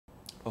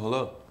Oh,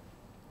 hello.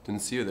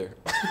 Didn't see you there.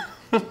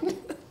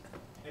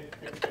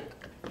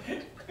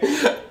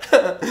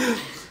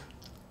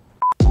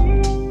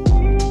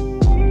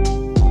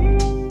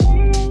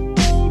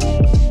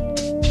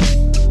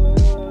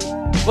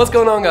 What's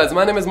going on, guys?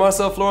 My name is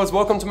Marcel Flores.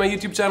 Welcome to my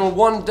YouTube channel,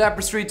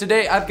 OneDapperStreet.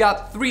 Today I've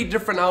got 3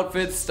 different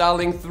outfits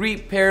styling 3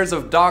 pairs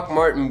of Doc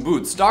Martens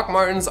boots. Doc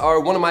Martens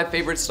are one of my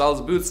favorite styles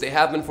of boots. They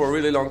have been for a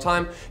really long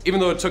time, even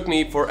though it took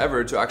me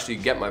forever to actually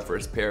get my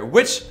first pair,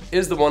 which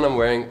is the one I'm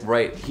wearing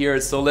right here.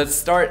 So let's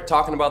start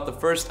talking about the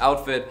first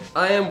outfit.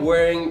 I am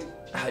wearing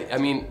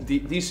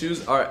these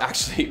shoes are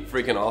actually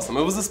freaking awesome.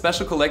 It was a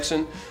special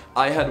collection.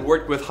 I had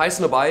worked with High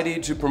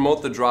Snobiety to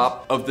promote the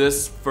drop of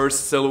this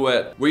first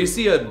silhouette, where you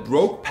see a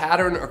broke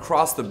pattern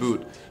across the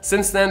boot.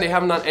 Since then, they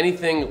haven't done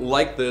anything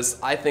like this.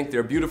 I think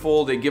they're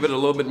beautiful. They give it a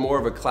little bit more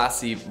of a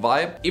classy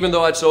vibe, even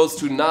though I chose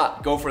to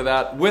not go for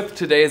that with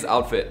today's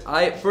outfit.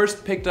 I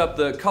first picked up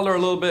the color a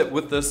little bit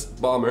with this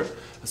bomber.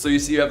 So you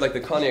see you have like the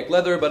cognac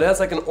leather, but it has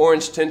like an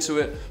orange tint to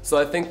it. So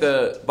I think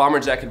the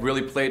bomber jacket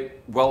really played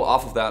well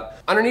off of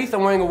that. Underneath,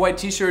 I'm wearing a white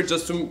t-shirt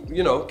just to,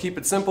 you know, keep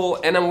it simple.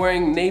 And I'm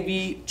wearing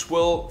navy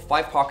twill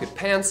 5-pocket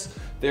pants.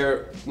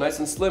 They're nice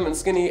and slim and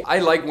skinny. I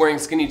like wearing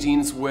skinny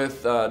jeans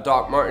with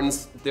Doc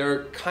Martens.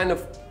 They're kind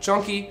of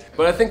chunky,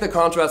 but I think the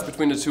contrast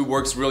between the two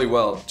works really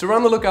well. To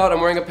round the look out, I'm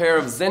wearing a pair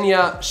of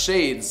Xenia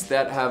shades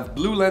that have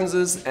blue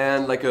lenses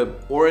and like a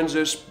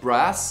orangish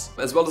brass,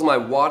 as well as my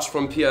watch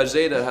from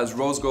Piaget that has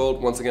rose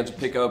gold, once again to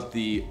pick up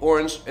the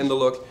orange in the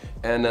look,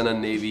 and then a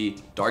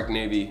navy, dark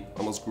navy,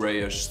 almost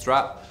grayish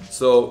strap.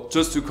 So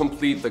just to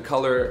complete the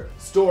color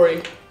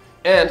story.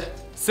 And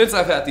since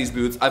I've had these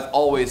boots, I've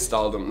always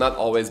styled them, not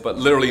always, but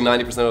literally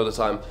 90% of the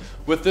time,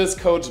 with this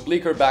Coach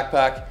Bleecker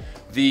backpack.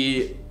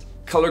 The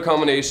color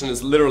combination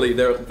is literally,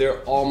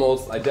 they're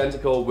almost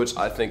identical, which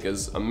I think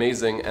is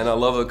amazing, and I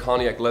love the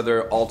cognac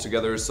leather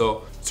altogether.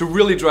 So to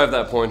really drive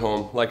that point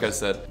home, like I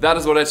said, that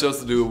is what I chose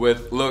to do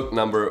with look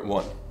number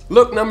 1.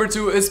 Look number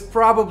 2 is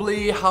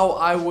probably how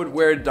I would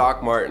wear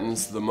Doc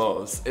Martens the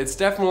most. It's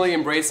definitely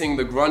embracing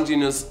the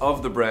grunginess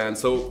of the brand.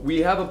 So we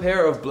have a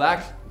pair of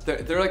black,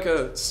 they're like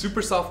a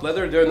super soft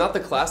leather. They're not the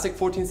classic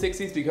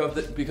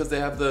 1460s because they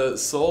have the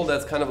sole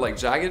that's kind of like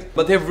jagged,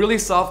 but they have really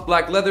soft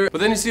black leather. But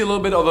then you see a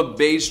little bit of a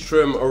beige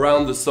trim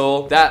around the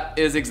sole. That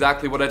is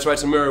exactly what I tried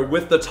to mirror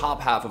with the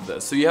top half of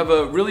this. So you have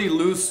a really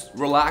loose,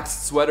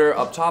 relaxed sweater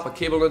up top, a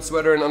cable knit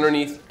sweater, and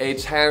underneath a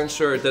tan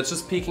shirt that's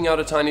just peeking out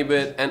a tiny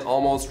bit and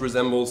almost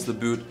resembles the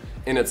boot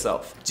in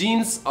itself.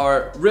 Jeans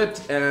are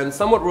ripped and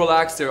somewhat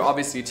relaxed. They're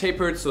obviously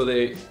tapered, so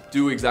they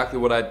do exactly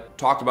what I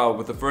talked about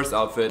with the first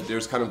outfit.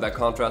 There's kind of that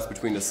contrast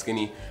between the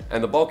skinny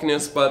and the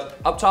bulkiness, but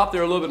up top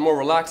they're a little bit more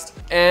relaxed.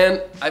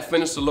 And I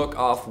finished the look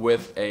off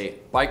with a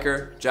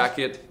biker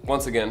jacket.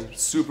 Once again,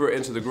 super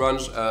into the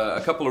grunge.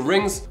 A couple of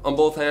rings on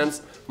both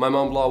hands, my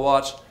Mont Blanc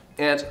watch,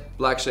 and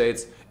black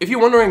shades. If you're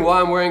wondering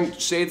why I'm wearing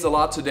shades a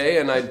lot today,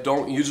 and I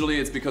don't usually,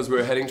 it's because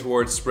we're heading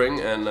towards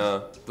spring and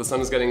the sun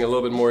is getting a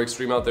little bit more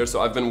extreme out there,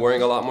 so I've been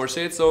wearing a lot more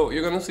shades, so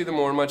you're gonna see them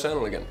more on my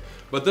channel again.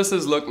 But this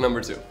is look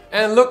number 2.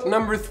 And look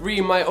number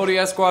 3, my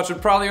ODS squad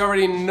should probably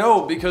already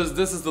know, because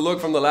this is the look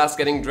from the last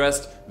Getting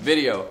Dressed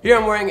video. Here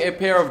I'm wearing a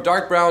pair of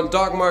dark brown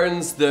Doc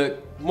Martens, the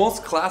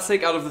most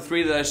classic out of the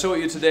 3 that I show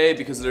you today,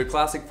 because they're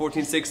classic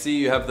 1460.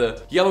 You have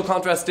the yellow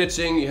contrast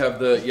stitching, you have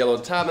the yellow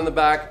tab in the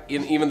back,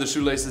 and even the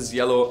shoelaces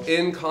yellow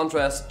in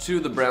contrast to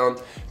the brown.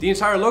 The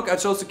entire look I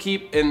chose to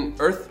keep in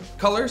earth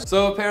colors.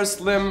 So a pair of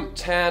slim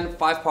tan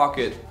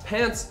 5-pocket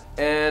pants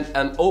and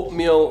an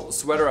oatmeal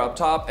sweater up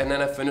top, and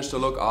then I finished the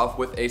look off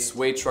with a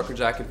suede trucker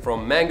jacket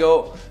from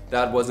Mango.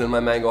 That was in my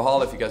Mango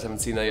haul. If you guys haven't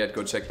seen that yet,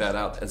 go check that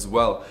out as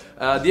well.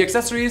 The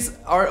accessories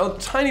are a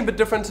tiny bit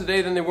different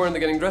today than they were in the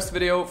Getting Dressed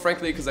video,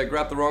 frankly because I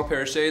grabbed the wrong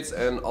pair of shades,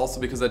 and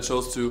also because I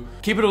chose to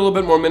keep it a little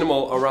bit more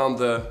minimal around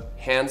the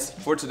hands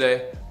for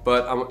today.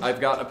 But I've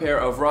got a pair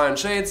of Ryan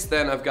shades,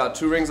 then I've got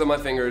 2 rings on my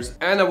fingers,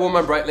 and I wore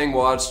my Breitling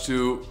watch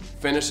to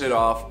finish it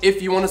off.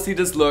 If you want to see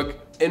this look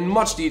in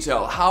much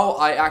detail, how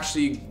I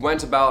actually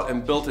went about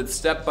and built it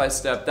step by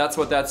step, that's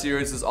what that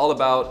series is all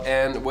about.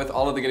 And with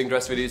all of the Getting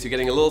Dressed videos, you're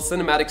getting a little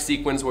cinematic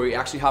sequence where we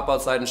actually hop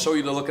outside and show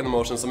you the look and the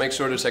motion, so make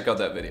sure to check out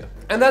that video.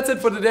 And that's it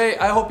for today.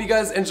 I hope you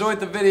guys enjoyed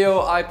the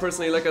video. I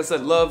personally, like I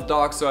said, love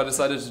docs, so I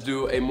decided to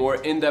do a more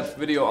in-depth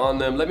video on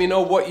them. Let me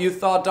know what you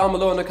thought down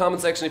below in the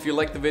comment section. If you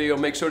liked the video,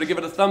 make sure to give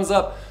it a thumbs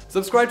up.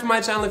 Subscribe to my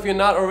channel if you're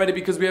not already,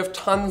 because we have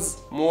tons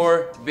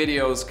more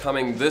videos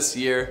coming this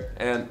year.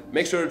 And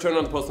make sure to turn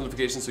on the post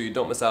notifications so you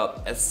don't miss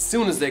out as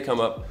soon as they come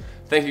up.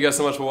 Thank you guys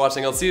so much for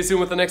watching. I'll see you soon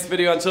with the next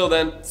video. Until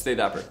then, stay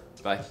dapper.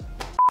 Bye.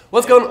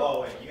 What's going on?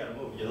 Oh wait, you gotta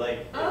move. Your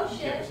leg. Oh you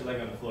shit. can't put your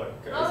leg on the floor.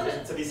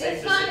 Oh, To be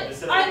safe, it's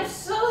sit I'm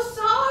so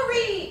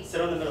sorry. Sit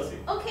on the middle seat.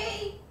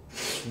 Okay.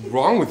 What's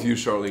wrong with you,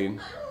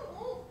 Charlene? I don't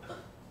know.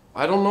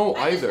 I don't know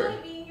either. I just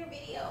want to be in your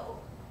video.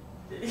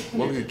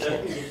 Well, you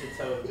can't. You should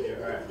tell the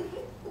video. Alright.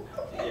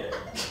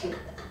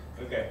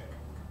 Yeah. Okay.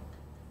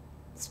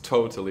 It's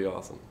totally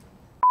awesome.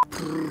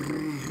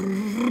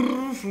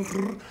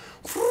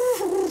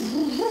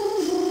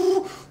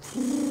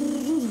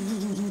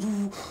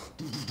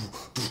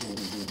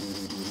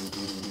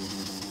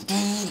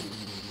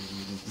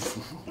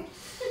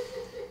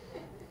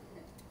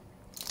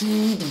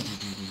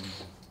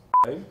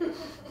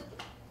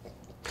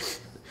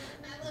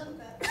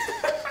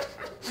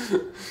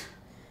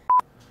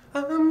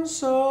 I'm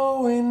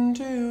so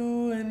into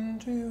you.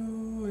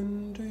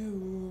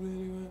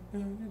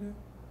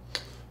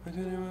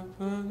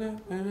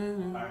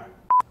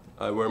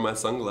 I wear my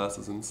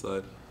sunglasses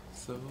inside,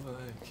 so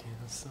I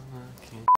can't.